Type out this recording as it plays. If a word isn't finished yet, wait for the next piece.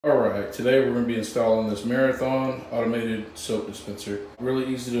Alright, today we're going to be installing this Marathon automated soap dispenser. Really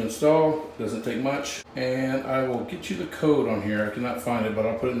easy to install, doesn't take much, and I will get you the code on here. I cannot find it, but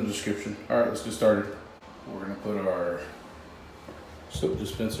I'll put it in the description. Alright, let's get started. We're going to put our soap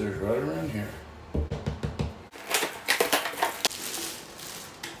dispensers right around here.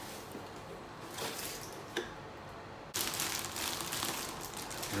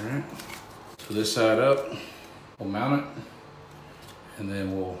 Alright, so this side up, we'll mount it. And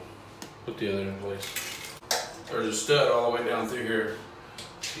then we'll put the other in place. There's a stud all the way down through here.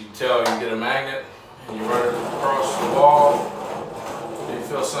 You can tell, you can get a magnet and you run it across the wall. If you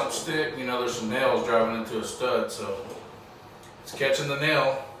feel something stick, you know there's some nails driving into a stud, so it's catching the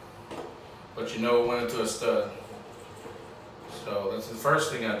nail, but you know it went into a stud. So that's the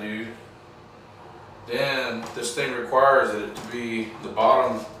first thing I do. Then this thing requires it to be, the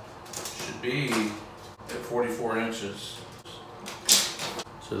bottom should be at 44 inches.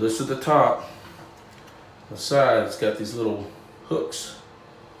 So this is the top. The side, it's got these little hooks.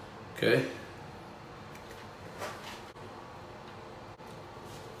 Okay.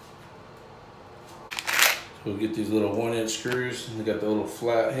 So we'll get these little 1-inch screws. They got the little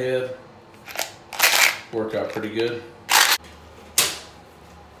flat head. Work out pretty good.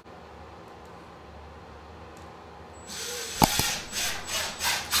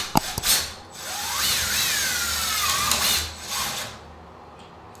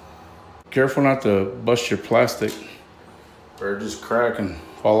 Careful not to bust your plastic or just crack and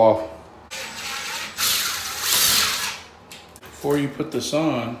fall off. Before you put this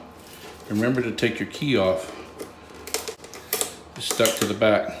on, remember to take your key off. It's stuck to the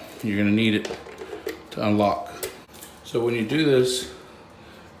back. You're gonna need it to unlock. So when you do this,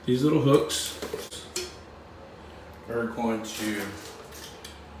 these little hooks are going to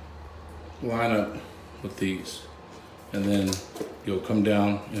line up with these, and then you'll come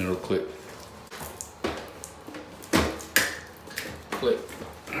down and it'll click. Click.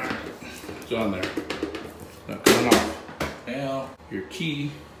 It's on there. Not coming off. Now your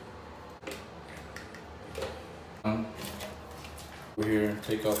key. Over here,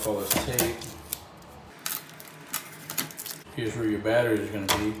 take off all this tape. Here's where your battery is going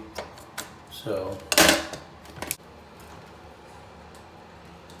to be. So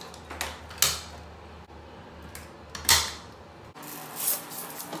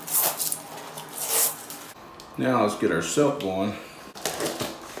now let's get our soap going.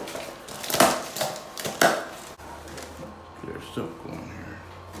 Get our soap going here.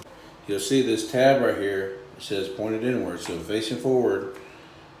 You'll see this tab right here. It says pointed inward, so facing forward,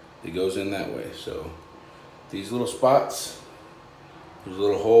 it goes in that way. So these little spots, there's a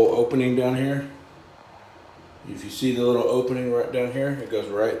little hole opening down here. If you see the little opening right down here, it goes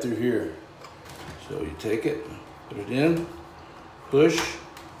right through here. So you take it, put it in, push,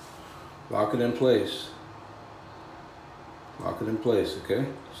 lock it in place. Lock it in place, okay?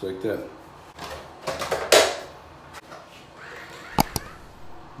 Just like that.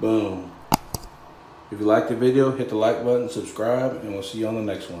 Boom. If you liked the video, hit the like button, subscribe, and we'll see you on the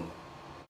next one.